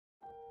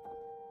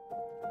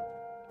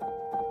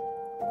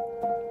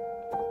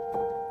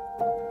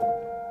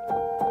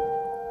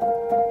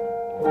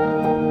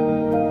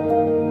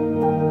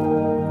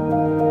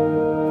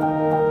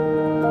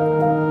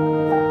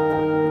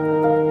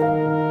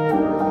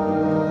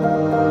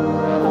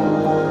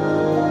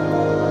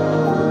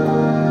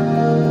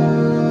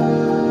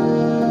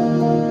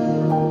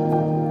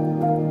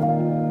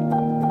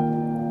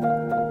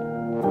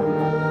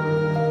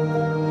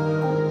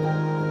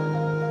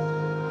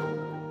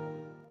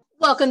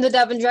Welcome to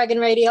Dove and Dragon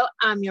Radio.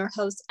 I'm your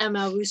host,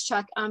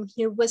 M.L.Ruscsak. I'm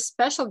here with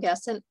special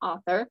guest and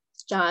author,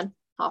 John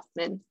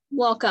Hoffman.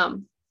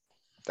 Welcome.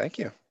 Thank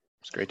you.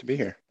 It's great to be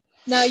here.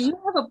 Now, you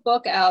have a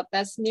book out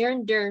that's near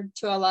and dear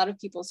to a lot of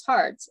people's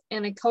hearts,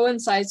 and it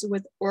coincides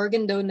with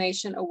Organ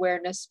Donation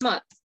Awareness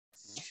Month.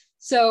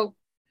 So,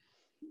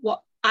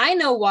 well, I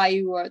know why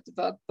you wrote the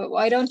book, but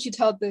why don't you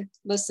tell the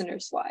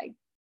listeners why?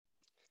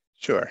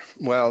 Sure.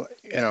 Well,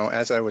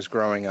 as I was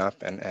growing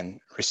up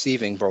and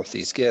receiving both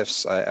these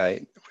gifts,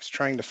 I was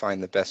trying to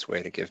find the best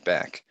way to give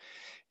back.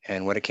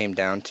 And what it came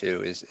down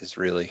to is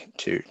really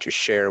to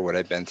share what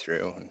I've been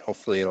through, and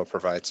hopefully it'll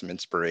provide some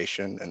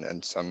inspiration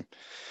and some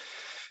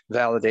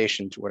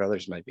validation to what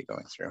others might be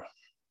going through.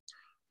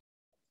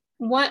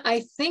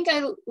 I think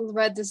I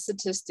read the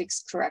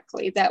statistics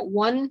correctly, that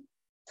one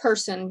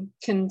person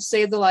can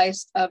save the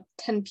lives of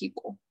 10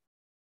 people.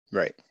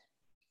 Right.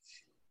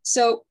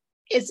 So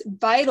it's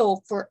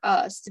vital for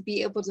us to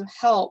be able to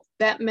help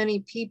that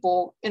many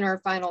people in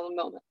our final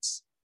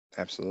moments.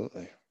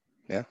 Absolutely.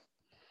 Yeah.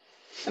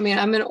 I mean,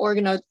 I'm an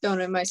organ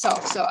donor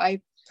myself, so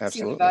I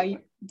see the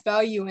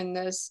value in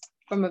this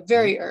from a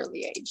very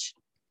early age.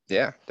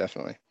 Yeah,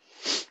 definitely.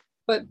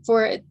 But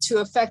for it to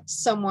affect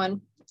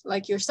someone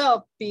like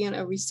yourself being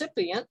a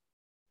recipient,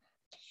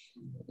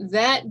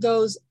 that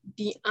goes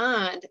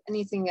beyond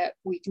anything that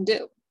we can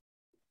do.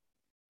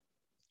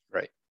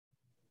 Right.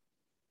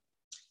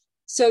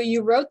 So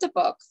you wrote the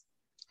book.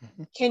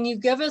 Mm-hmm. Can you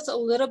give us a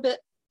little bit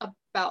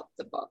about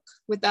the book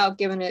without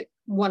giving it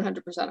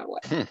 100%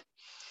 away?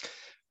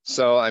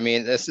 So, I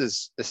mean, this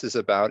is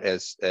about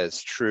as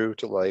true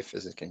to life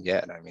as it can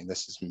get. I mean,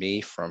 this is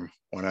me from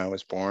when I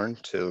was born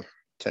to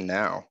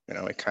now.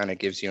 It kind of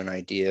gives you an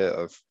idea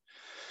of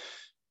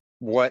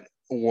what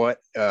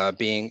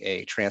being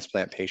a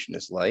transplant patient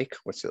is like.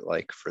 What's it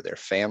like for their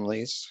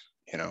families?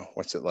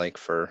 What's it like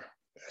for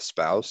a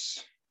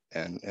spouse?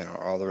 And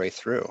all the way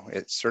through.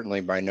 It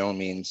certainly by no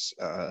means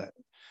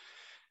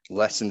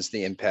lessens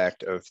the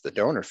impact of the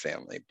donor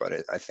family, but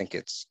I think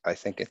it's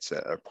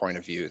a point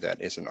of view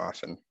that isn't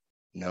often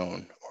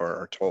known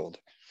or told.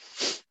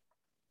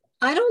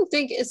 I don't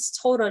think it's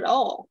told at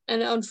all,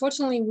 and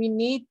unfortunately, we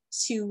need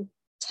to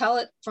tell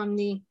it from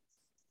the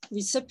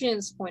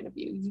recipient's point of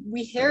view.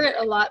 We hear it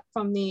a lot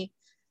from the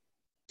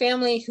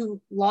family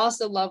who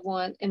lost a loved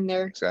one, and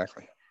they're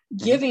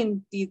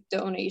giving the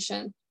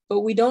donation.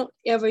 But we don't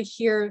ever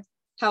hear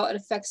how it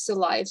affects the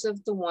lives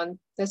of the one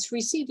that's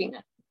receiving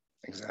it.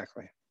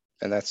 Exactly.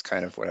 And that's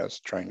kind of what I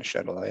was trying to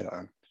shed a light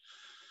on.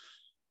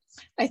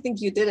 I think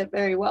you did it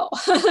very well.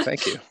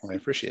 Thank you. I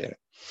appreciate it.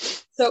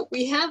 So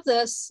we have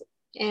this,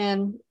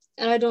 and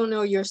I don't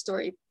know your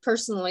story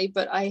personally,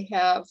 but I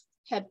have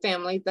had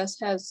family that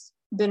has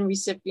been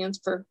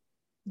recipients for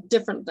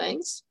different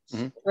things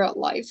throughout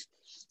life.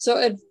 So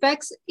it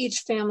affects each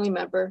family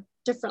member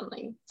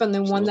differently from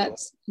the one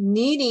that's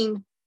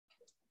needing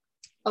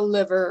a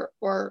liver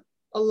or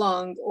a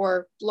lung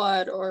or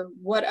blood or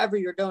whatever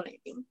you're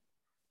donating.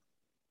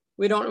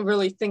 We don't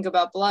really think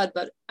about blood,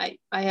 but I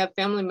have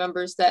family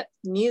members that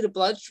need a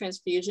blood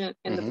transfusion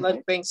and the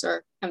blood banks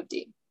are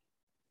empty.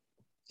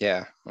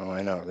 Yeah, well,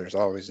 I know there's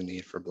always a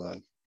need for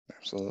blood.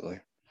 Absolutely.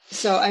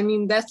 So, I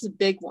mean, that's a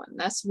big one.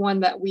 That's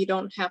one that we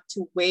don't have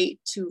to wait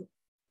to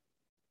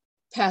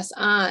pass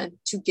on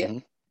to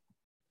get.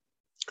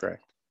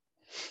 Correct.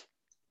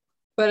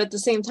 But at the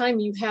same time,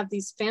 you have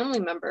these family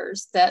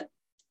members that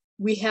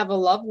we have a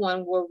loved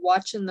one, we're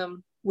watching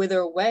them wither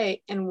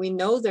away, and we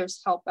know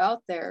there's help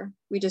out there.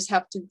 We just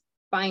have to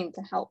find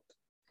the help.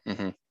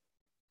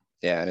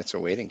 Yeah, and it's a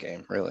waiting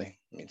game, really.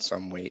 I mean,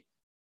 some wait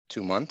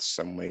 2 months,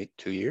 some wait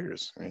 2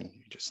 years. I mean,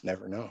 you just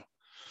never know.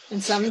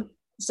 And some,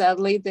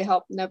 sadly, the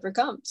help never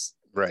comes.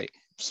 Right.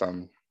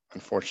 Some,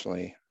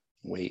 unfortunately,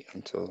 wait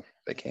until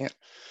they can't.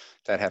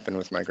 That happened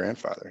with my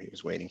grandfather. He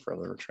was waiting for a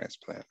liver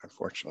transplant.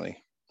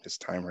 Unfortunately, his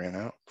time ran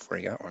out before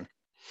he got one.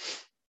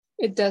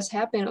 It does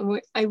happen.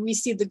 We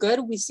see the good,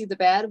 we see the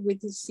bad, we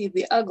see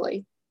the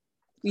ugly.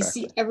 We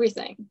see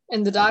everything.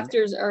 And the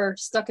doctors are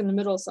stuck in the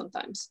middle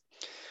sometimes.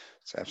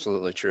 It's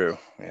absolutely true.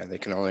 Yeah, they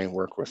can only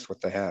work with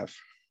what they have.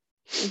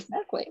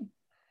 Exactly.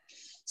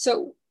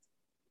 So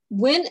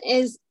when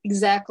is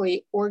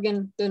exactly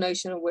Organ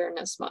Donation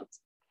Awareness Month?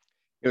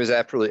 It was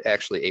actually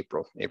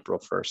April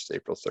 1st,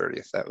 April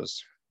 30th. That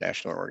was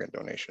National Organ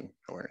Donation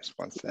Awareness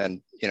Month.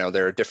 And,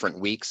 there are different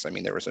weeks. I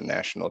mean, there was a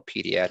National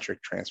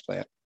Pediatric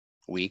Transplant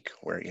Week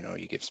where,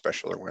 you give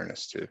special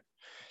awareness to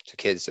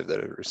kids that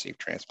have received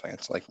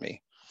transplants like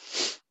me.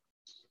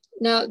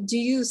 Now, do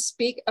you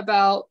speak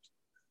about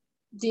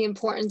the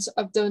importance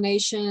of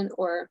donation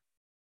or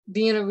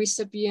being a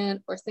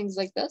recipient or things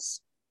like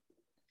this?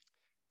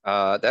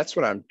 That's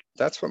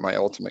what my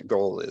ultimate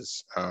goal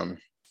is.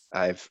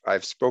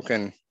 I've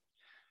spoken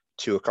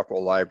to a couple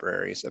of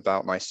libraries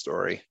about my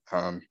story.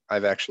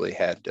 I've actually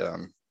had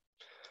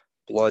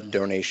blood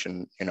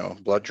donation,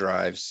 blood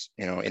drives,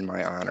 in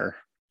my honor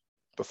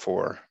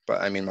before.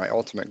 But I mean, my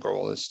ultimate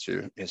goal is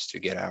to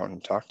get out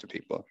and talk to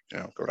people,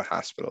 go to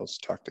hospitals,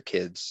 talk to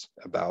kids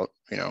about,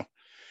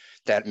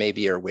 that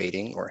maybe are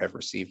waiting or have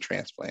received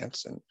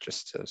transplants, and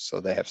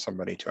so they have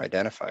somebody to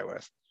identify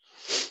with.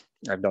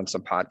 I've done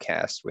some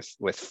podcasts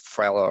with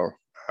fellow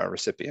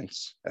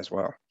recipients as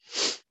well.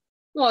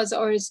 Well, it's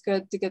always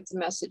good to get the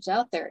message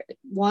out there.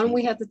 One,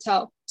 we have to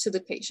tell to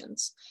the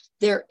patients,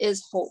 there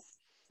is hope.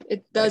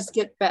 It does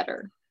get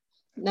better.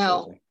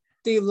 Now,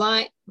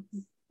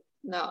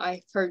 now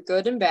I've heard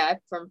good and bad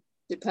from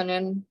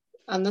depending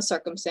on the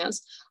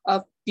circumstance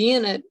of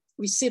being a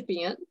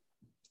recipient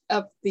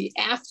of the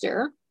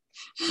after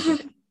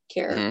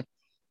care.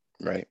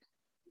 Mm-hmm. Right.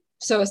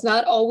 So it's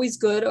not always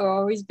good or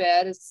always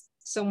bad. It's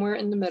somewhere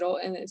in the middle,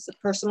 and it's a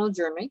personal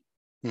journey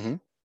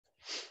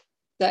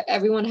that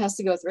everyone has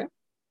to go through.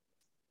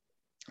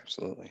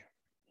 Absolutely.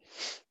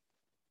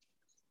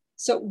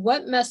 So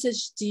what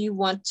message do you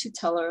want to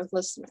tell our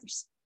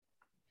listeners?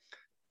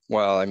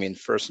 Well, I mean,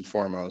 first and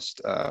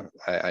foremost,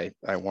 I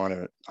want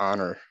to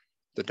honor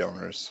the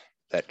donors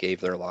that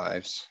gave their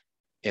lives.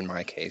 In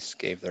my case,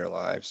 gave their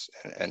lives,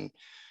 and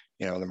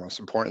you know, the most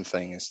important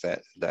thing is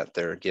that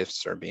their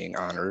gifts are being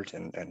honored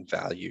and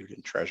valued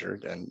and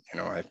treasured. And you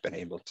know, I've been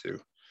able to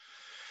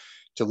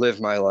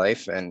live my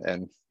life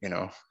and you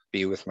know,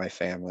 be with my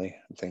family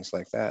and things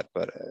like that.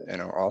 But you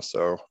know,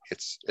 also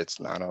it's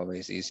not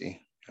always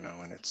easy. You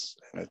know,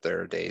 and there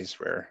are days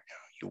where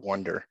you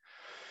wonder,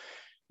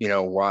 you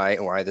know,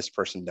 why this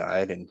person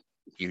died and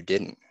you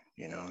didn't.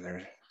 You know,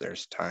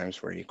 there's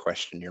times where you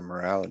question your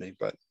morality,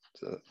 but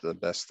the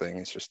best thing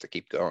is just to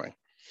keep going.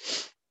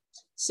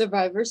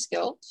 Survivor's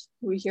guilt.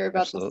 We hear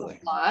about Absolutely.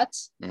 this a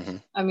lot.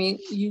 I mean,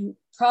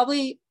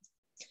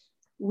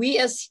 we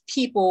as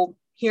people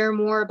hear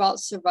more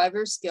about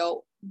survivor's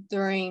guilt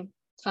during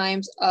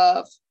times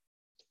of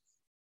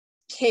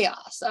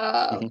chaos,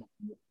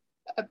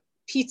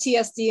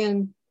 PTSD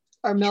in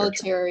our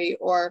military,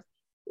 or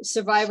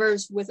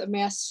survivors with a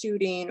mass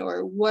shooting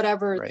or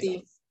whatever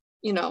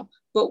you know,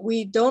 but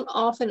we don't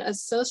often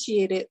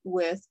associate it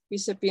with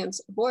recipients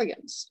of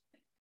organs.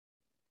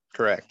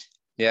 Correct.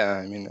 Yeah,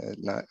 I mean,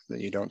 not that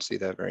you don't see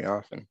that very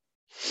often.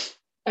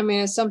 I mean,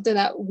 it's something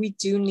that we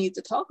do need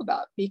to talk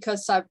about,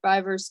 because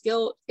survivor's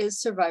guilt is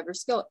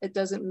survivor's guilt. It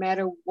doesn't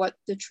matter what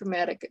the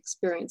traumatic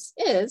experience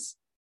is.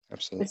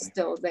 Absolutely. It's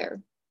still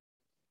there.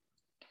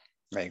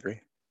 I agree.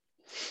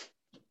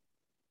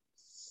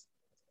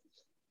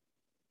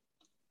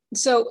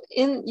 So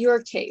in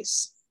your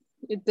case,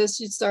 you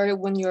started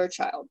when you were a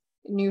child,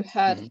 and you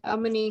had how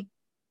many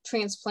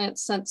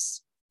transplants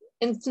since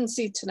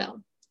infancy to now?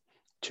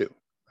 2.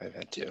 I've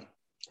had 2.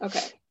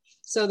 Okay.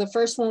 So the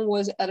first one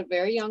was at a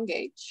very young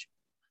age.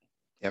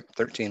 Yep,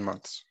 13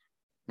 months.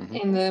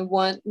 And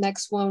the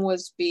next one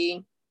was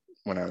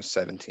when I was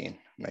 17,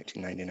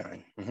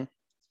 1999.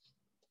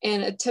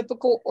 And a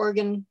typical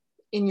organ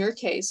in your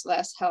case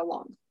lasts how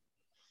long?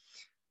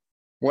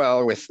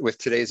 Well, with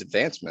today's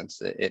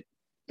advancements, it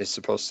is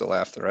supposed to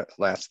last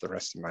the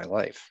rest of my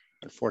life.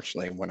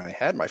 Unfortunately, when I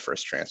had my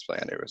first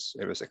transplant,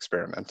 it was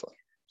experimental.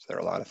 So there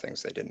are a lot of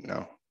things they didn't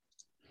know.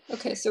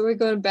 Okay, so we're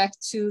going back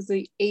to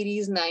the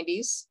 80s,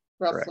 90s,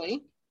 roughly.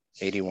 Correct.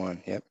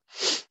 81, yep.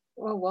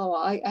 Oh, well,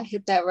 I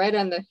hit that right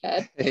on the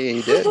head. Hey,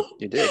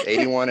 you did.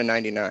 81 and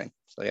 99.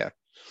 So yeah.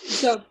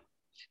 So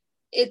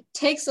it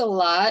takes a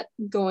lot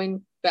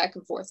going back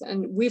and forth.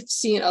 And we've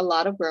seen a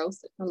lot of growth,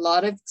 a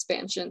lot of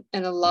expansion,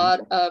 and a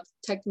lot of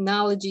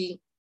technology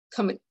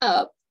coming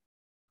up.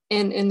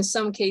 And in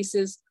some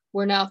cases,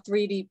 we're now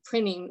 3D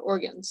printing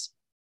organs.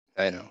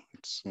 I know,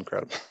 it's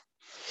incredible.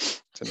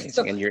 It's amazing.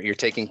 So, and you're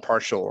taking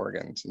partial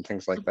organs and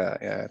things like that.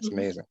 Yeah, it's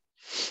amazing.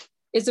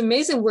 It's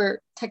amazing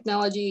where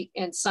technology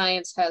and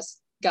science has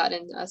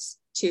gotten us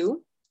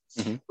to,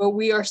 but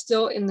we are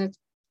still in the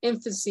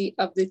infancy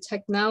of the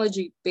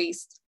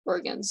technology-based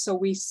organs. So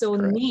we still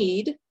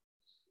need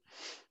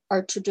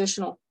our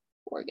traditional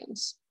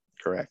organs.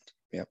 Correct.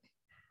 Yep.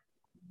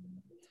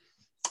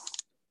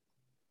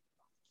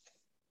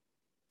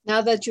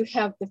 Now that you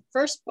have the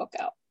first book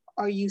out,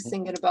 are you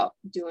thinking about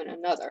doing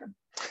another?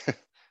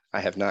 I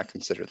have not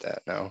considered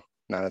that. No,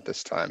 not at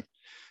this time.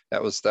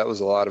 That was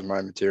a lot of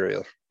my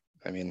material.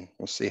 I mean,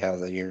 we'll see how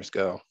the years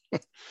go.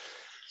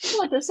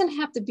 Well, it doesn't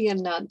have to be a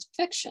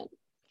nonfiction.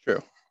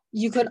 True.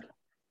 You could,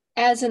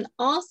 as an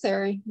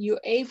author, you're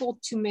able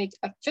to make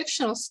a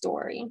fictional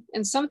story,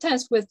 and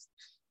sometimes with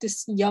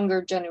this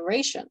younger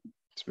generation.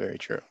 It's very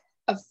true.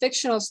 A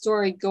fictional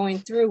story going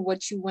through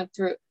what you went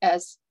through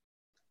as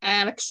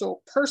an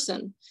actual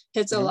person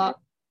hits a lot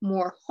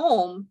more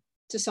home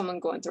to someone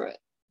going through it.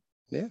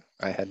 Yeah,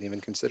 I hadn't even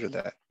considered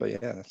that, but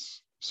yeah,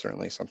 that's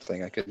certainly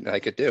something I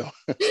could do.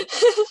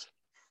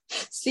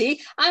 See,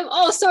 I'm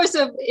all sorts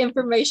of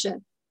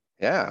information.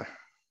 Yeah.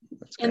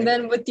 That's great. And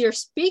then with your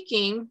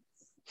speaking,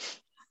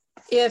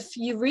 if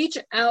you reach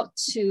out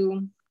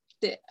to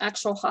the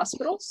actual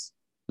hospitals,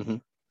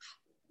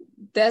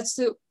 that's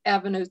the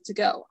avenue to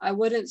go. I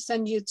wouldn't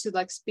send you to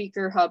like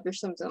Speaker Hub or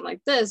something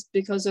like this,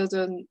 because those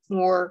are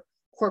more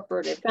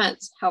corporate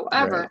events.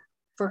 However,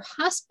 for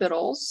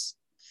hospitals,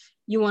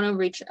 you want to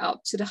reach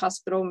out to the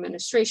hospital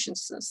administration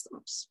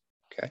systems.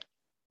 Okay.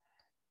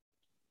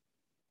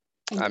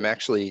 I'm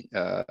actually,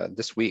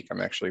 this week,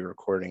 I'm actually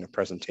recording a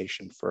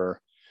presentation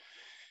for,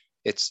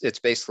 it's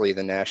basically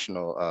the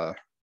National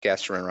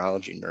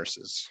Gastroenterology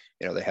Nurses.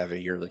 You know, they have a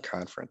yearly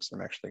conference.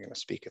 I'm actually going to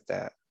speak at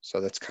that.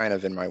 So that's kind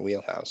of in my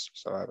wheelhouse.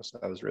 So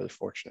I was really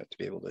fortunate to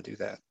be able to do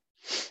that.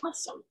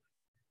 Awesome.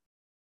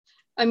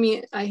 I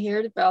mean, I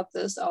hear about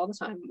this all the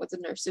time with the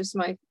nurses.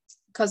 My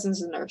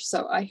cousin's a nurse,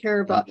 so I hear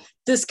about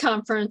this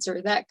conference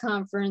or that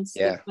conference.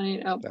 Yeah,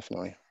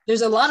 definitely.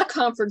 There's a lot of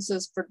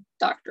conferences for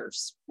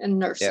doctors and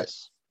nurses.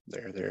 Yes,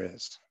 there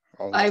is.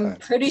 All the I'm time.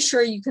 pretty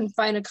sure you can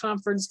find a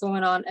conference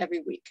going on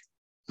every week.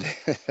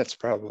 That's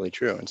probably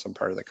true in some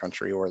part of the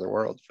country or the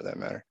world, for that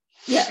matter.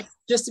 Yeah,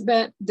 just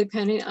about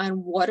depending on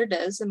what it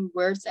is and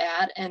where it's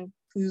at and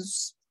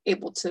who's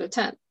able to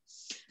attend.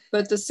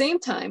 But at the same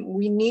time,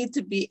 we need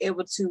to be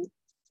able to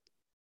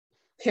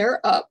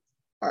pair up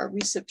our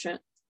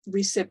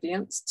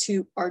recipients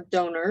to our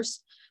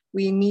donors.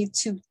 We need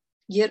to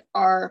get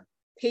our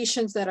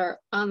patients that are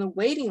on the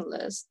waiting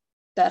list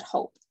that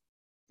hope.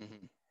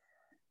 Mm-hmm.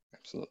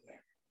 Absolutely.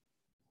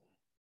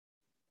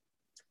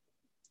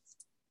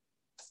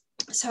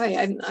 Sorry,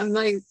 I'm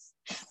like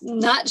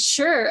not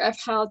sure of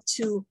how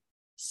to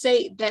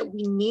say that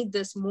we need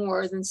this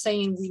more than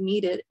saying we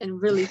need it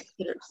and really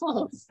get it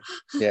home.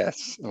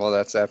 Yes, well,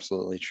 that's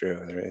absolutely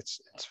true. It's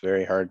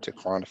very hard to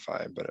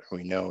quantify, but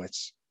we know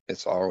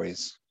it's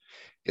always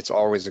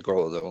a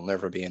goal. There will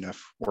never be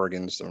enough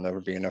organs. There'll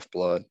never be enough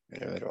blood. You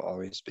know, it'll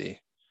always be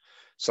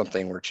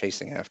something we're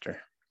chasing after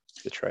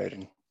to try it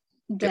and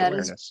get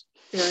awareness.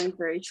 Is very,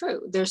 very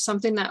true. There's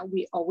something that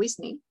we always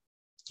need.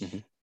 Mm-hmm.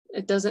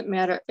 It doesn't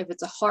matter if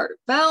it's a heart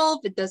valve.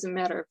 It doesn't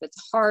matter if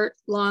it's heart,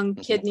 lung,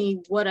 kidney,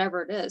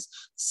 whatever it is.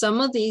 Some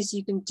of these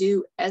you can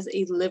do as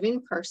a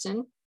living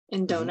person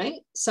and donate.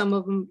 Mm-hmm. Some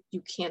of them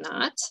you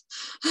cannot.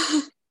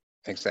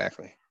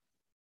 Exactly.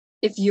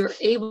 If you're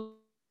able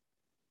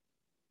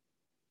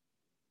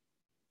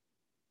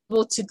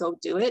to go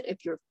do it,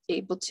 if you're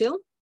able to.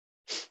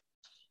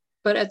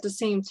 But at the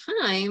same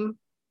time,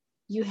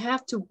 you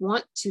have to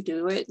want to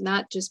do it,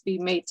 not just be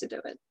made to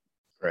do it.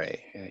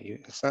 Right. Yeah,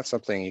 it's not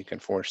something you can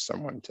force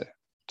someone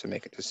to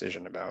make a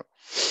decision about.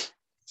 It's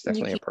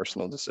definitely a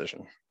personal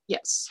decision.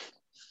 Yes.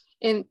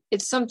 And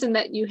it's something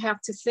that you have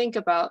to think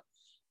about.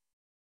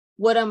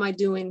 What am I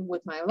doing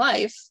with my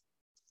life?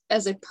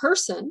 As a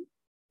person,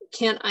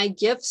 can I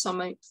give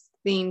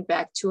something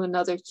back to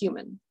another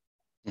human?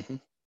 Mm-hmm.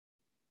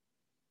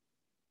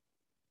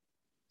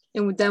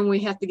 And then we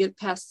have to get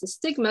past the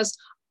stigmas.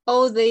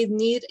 Oh, they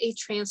need a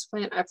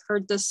transplant. I've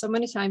heard this so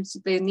many times.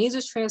 They need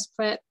a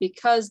transplant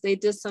because they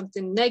did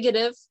something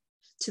negative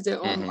to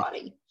their own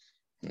body.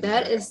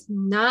 That is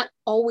not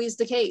always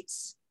the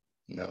case.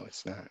 No,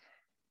 it's not.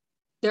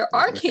 There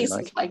are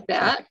cases like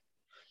that.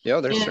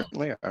 Yeah, there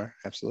certainly are.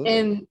 Absolutely.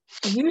 And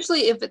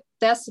usually if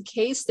that's the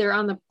case, they're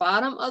on the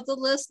bottom of the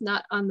list,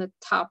 not on the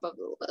top of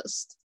the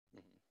list.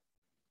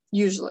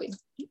 Usually,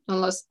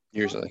 unless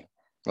you're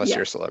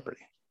a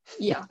celebrity.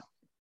 Yeah.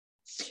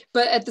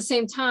 But at the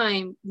same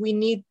time, we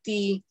need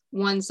the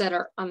ones that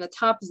are on the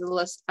top of the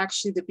list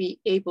actually to be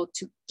able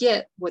to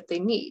get what they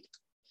need.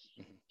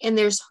 Mm-hmm. And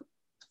there's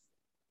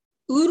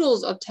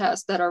oodles of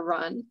tests that are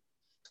run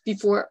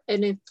before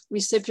a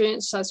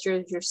recipient such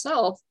as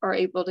yourself are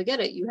able to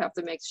get it. You have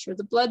to make sure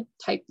the blood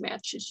type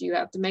matches. You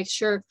have to make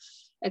sure,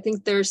 I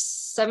think there's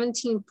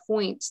 17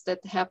 points that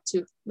have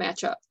to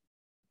match up.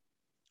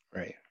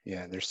 Right.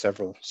 Yeah, there's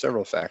several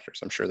factors.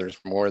 I'm sure there's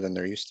more than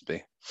there used to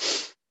be.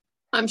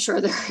 I'm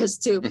sure there is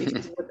too,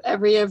 because with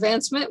every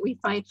advancement we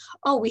find,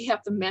 we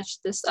have to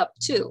match this up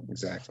too.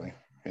 Exactly.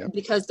 Yep.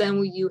 Because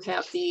then you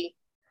have the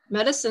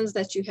medicines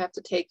that you have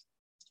to take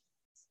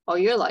all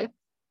your life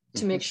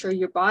to make sure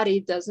your body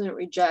doesn't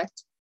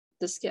reject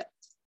this gift.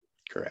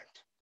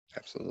 Correct.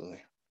 Absolutely.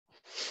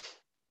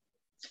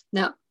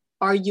 Now,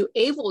 are you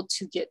able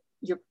to get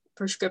your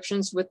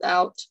prescriptions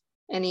without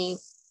any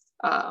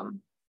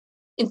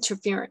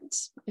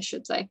interference, I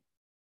should say?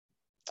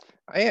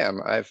 I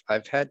am.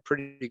 I've had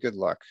pretty good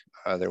luck.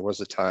 There was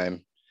a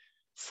time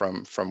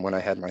from when I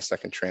had my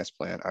second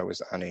transplant, I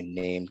was on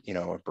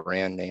a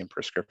brand name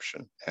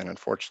prescription. And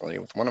unfortunately,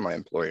 with one of my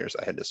employers,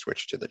 I had to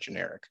switch to the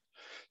generic.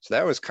 So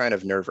that was kind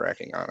of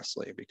nerve-wracking,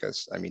 honestly,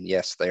 because I mean,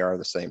 yes, they are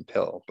the same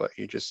pill, but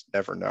you just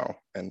never know.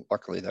 And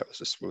luckily that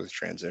was a smooth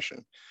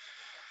transition.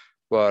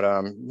 But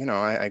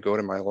I go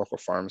to my local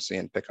pharmacy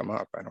and pick them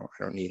up. I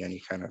don't need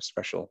any kind of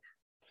special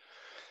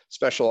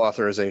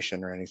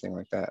authorization or anything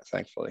like that.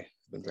 Thankfully,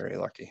 I've been very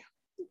lucky.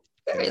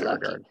 Very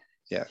lucky. Regard.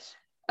 Yes.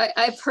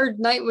 I've heard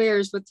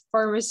nightmares with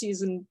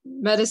pharmacies and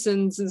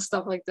medicines and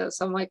stuff like this.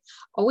 I'm like,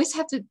 always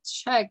have to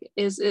check,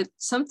 is it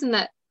something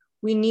that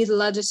we need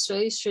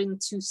legislation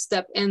to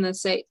step in and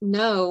say,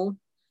 no,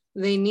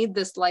 they need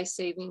this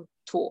life-saving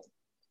tool.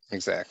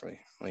 Exactly.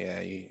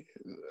 Yeah,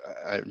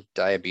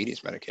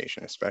 diabetes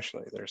medication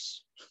especially,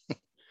 there's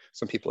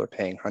some people are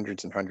paying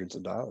hundreds and hundreds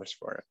of dollars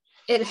for it.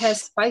 It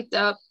has spiked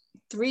up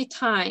 3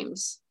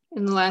 times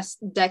in the last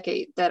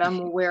decade that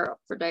I'm aware of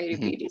for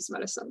diabetes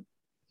medicine.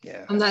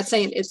 Yeah. I'm not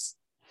saying it's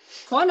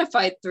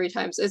quantified 3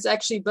 times. It's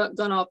actually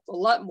gone up a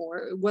lot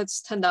more.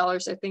 What's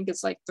 $10? I think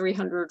it's like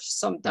 300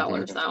 some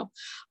dollars now.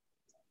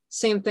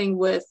 Same thing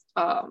with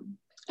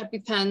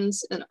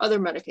EpiPens and other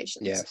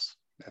medications. Yes,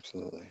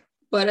 absolutely.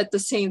 But at the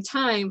same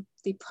time,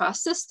 the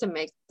process to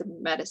make the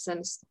medicine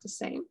is the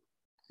same.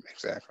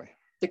 Exactly.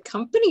 The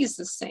company is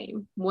the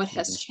same. What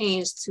has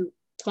changed to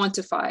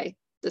quantify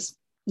this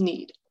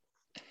need?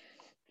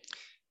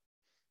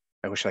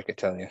 I wish I could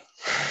tell you.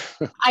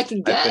 I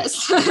can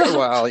guess.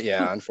 Well,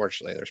 yeah,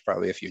 unfortunately, there's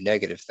probably a few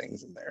negative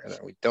things in there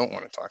that we don't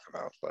want to talk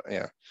about, but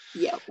yeah.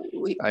 Yeah.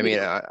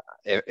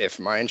 If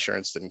my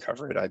insurance didn't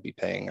cover it, I'd be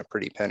paying a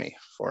pretty penny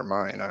for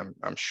mine.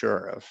 I'm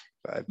sure of.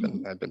 I've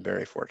been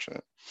very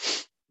fortunate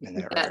in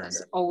that regard.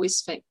 That's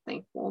always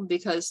thankful,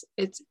 because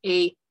it's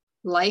a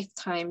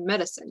lifetime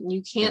medicine.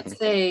 You can't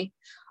say,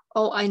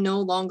 oh, I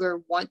no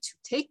longer want to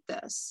take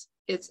this.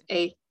 It's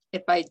if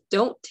I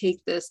don't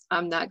take this,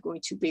 I'm not going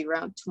to be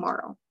around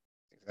tomorrow.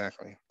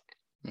 Exactly.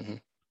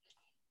 And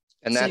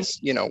that's,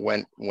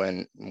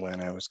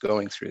 when I was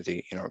going through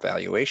the,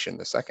 evaluation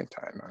the second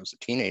time, I was a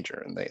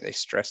teenager, and they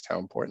stressed how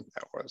important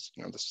that was.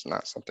 This is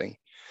not something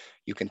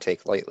you can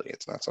take lightly.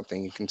 It's not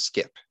something you can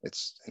skip.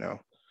 It's,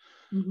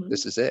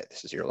 this is it.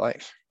 This is your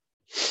life.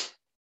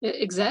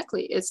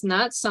 Exactly. It's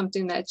not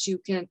something that you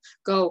can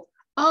go,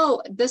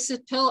 oh, this is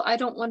pill, I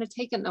don't want to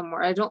take it no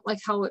more. I don't like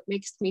how it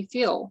makes me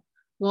feel.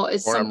 Well,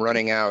 I'm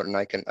running out, and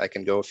I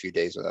can go a few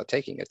days without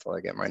taking it till I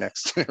get my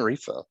next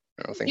refill.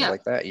 Things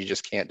like that. You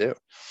just can't do.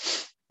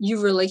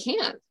 You really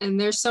can't. And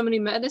there's so many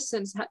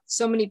medicines,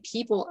 so many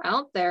people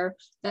out there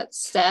that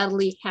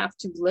sadly have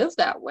to live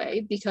that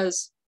way,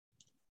 because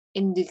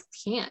you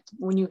can't.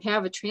 When you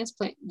have a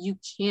transplant, you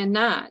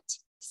cannot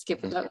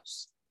skip a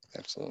dose.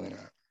 Absolutely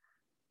not.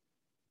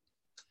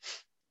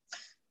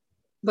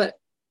 But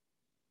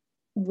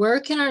where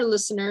can our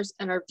listeners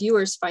and our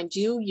viewers find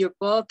you, your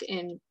book,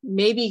 and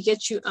maybe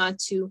get you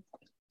onto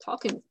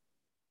talking?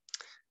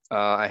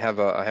 I have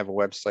a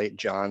website,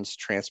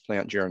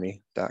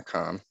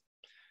 johnstransplantjourney.com.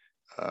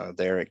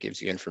 There it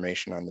gives you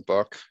information on the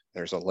book.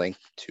 There's a link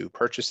to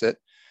purchase it.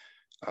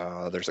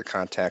 There's a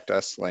contact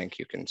us link.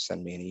 You can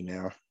send me an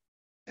email,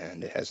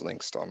 and it has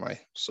links to all my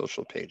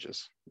social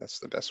pages. That's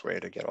the best way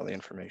to get all the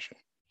information.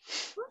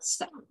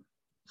 Awesome.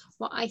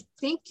 Well, I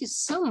thank you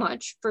so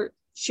much for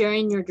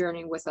sharing your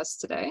journey with us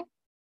today.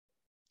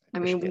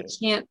 We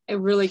can't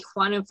really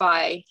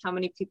quantify how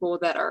many people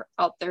that are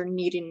out there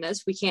needing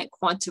this. We can't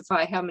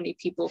quantify how many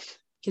people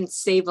can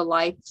save a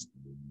life,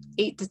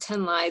 8 to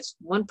 10 lives,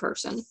 one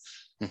person.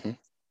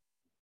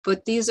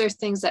 But these are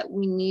things that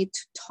we need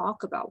to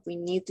talk about. We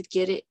need to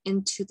get it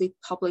into the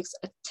public's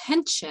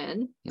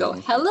attention. Go,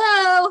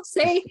 hello,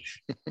 say,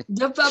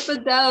 jump up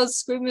and down,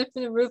 screaming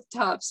from the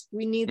rooftops.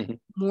 We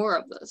need more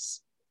of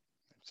this.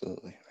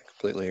 Absolutely. I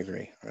completely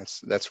agree.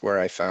 That's where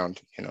I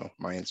found,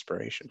 my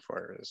inspiration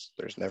for it is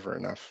there's never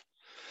enough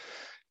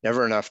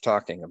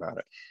talking about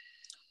it.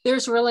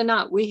 There's really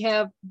not. We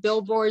have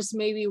billboards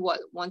maybe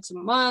once a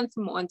month,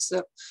 once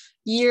a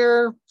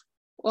year.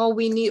 Well,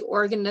 we need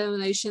organ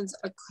donations,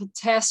 a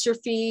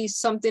catastrophe,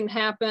 something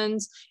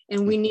happens,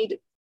 and we need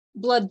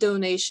blood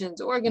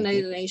donations, organ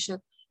donation.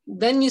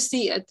 Then you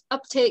see an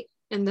uptake,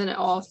 and then it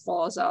all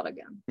falls out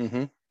again.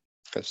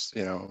 Because,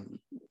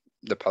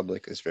 the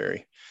public has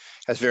very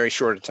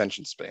short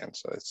attention span.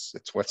 So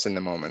it's what's in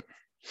the moment.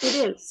 It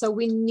is. So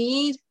we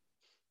need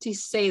to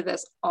say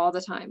this all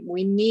the time.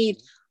 We need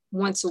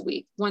once a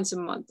week, once a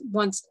month,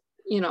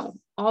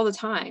 all the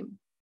time.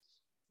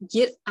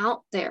 Get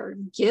out there,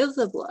 give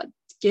the blood,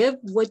 give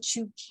what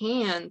you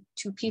can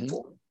to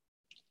people.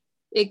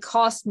 It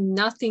costs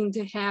nothing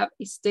to have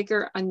a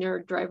sticker on your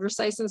driver's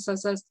license that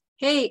says,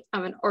 hey,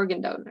 I'm an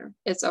organ donor.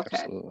 It's okay.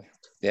 Absolutely.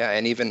 Yeah,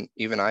 and even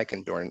I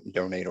can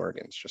donate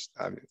organs. Just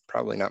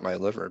probably not my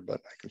liver,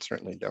 but I can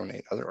certainly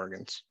donate other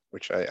organs,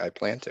 which I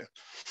plan to.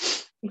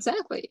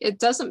 Exactly. It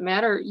doesn't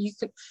matter. You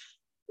could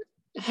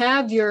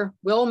have your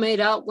will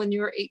made out when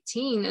you're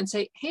 18 and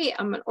say, hey,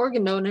 I'm an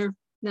organ donor, and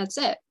that's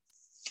it.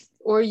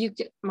 Or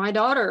my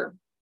daughter,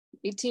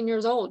 18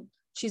 years old,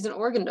 she's an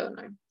organ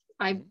donor.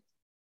 I've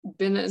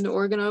been an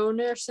organ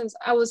donor since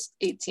I was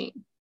 18.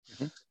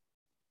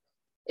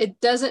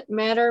 It doesn't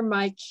matter.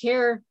 My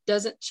care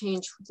doesn't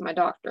change with my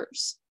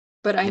doctors,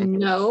 but I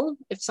know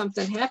if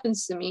something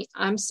happens to me,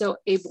 I'm still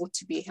able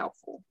to be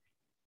helpful.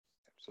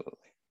 Absolutely.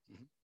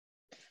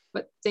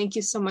 But thank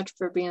you so much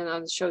for being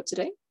on the show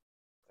today.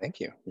 Thank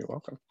you. You're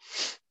welcome.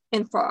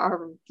 And for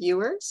our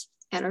viewers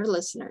and our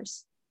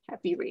listeners,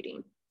 happy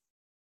reading.